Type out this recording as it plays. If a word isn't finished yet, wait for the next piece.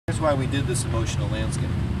why we did this emotional landscape.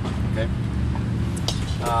 Okay.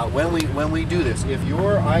 When we do this, if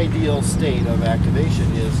your ideal state of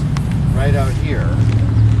activation is right out here,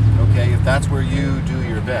 okay, if that's where you do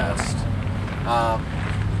your best,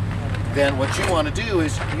 then what you want to do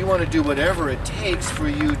is you want to do whatever it takes for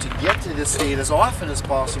you to get to this state as often as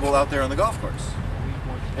possible out there on the golf course.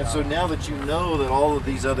 And so now that you know that all of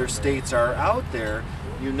these other states are out there,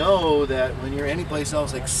 you know that when you're anyplace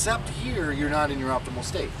else except here, you're not in your optimal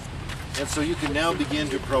state. And so you can now begin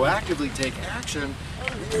to proactively take action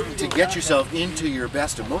to get yourself into your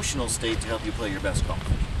best emotional state to help you play your best golf.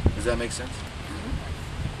 Does that make sense?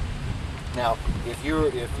 Now, if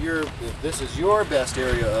this is your best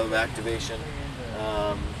area of activation,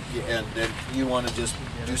 and then you want to just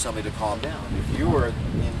do something to calm down. If you are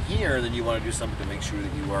in here, then you want to do something to make sure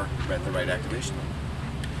that you are at the right activation level.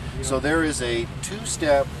 So there is a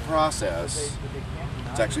two-step process.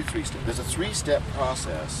 It's actually three-step. There's a three-step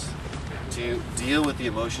process to deal with the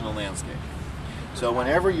emotional landscape. So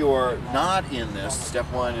whenever you're not in this, step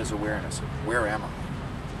one is awareness. Where am I?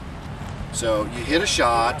 So you hit a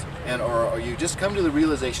shot, or you just come to the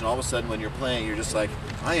realization all of a sudden when you're playing, you're just like,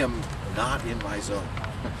 I am not in my zone.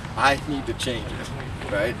 I need to change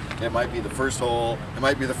it, right? It might be the first hole, it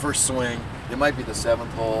might be the first swing, it might be the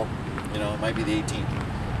 7th hole, you know, it might be the 18th.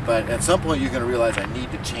 But at some point you're going to realize I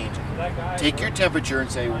need to change it. Take your temperature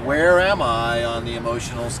and say, where am I on the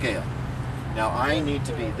emotional scale? Now I need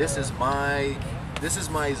to be, this is my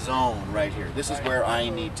zone right here. This is where I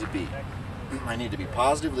need to be. I need to be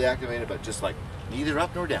positively activated, but just like neither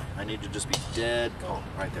up nor down. I need to just be dead calm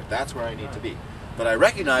right there. That's where I need to be. But I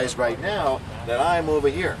recognize right now that I'm over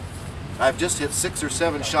here. I've just hit 6 or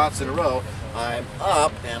 7 shots in a row. I'm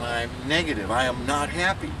up and I'm negative. I am not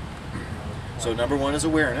happy. So number one is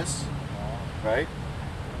awareness, right?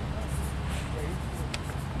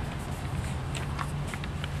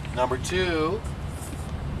 Number two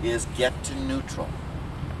is get to neutral.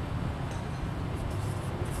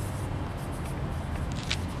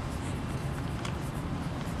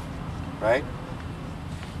 Right?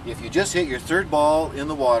 If you just hit your 3rd ball in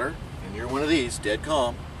the water, and you're one of these, dead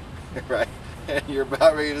calm, right? And you're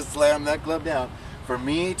about ready to slam that club down, for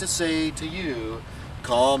me to say to you,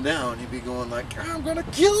 calm down, you'd be going like, I'm going to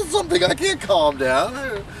kill something, I can't calm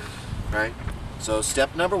down. Right? So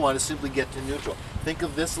step number one is simply get to neutral. Think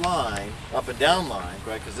of this line, up and down line,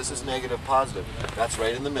 right? Because this is negative, positive. That's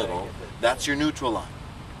right in the middle. That's your neutral line.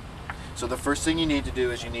 So the first thing you need to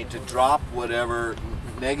do is you need to drop whatever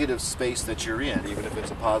negative space that you're in, even if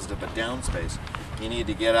it's a positive but down space. You need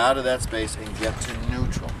to get out of that space and get to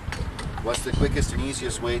neutral. What's the quickest and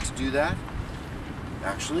easiest way to do that?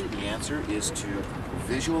 Actually, the answer is to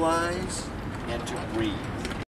visualize and to breathe.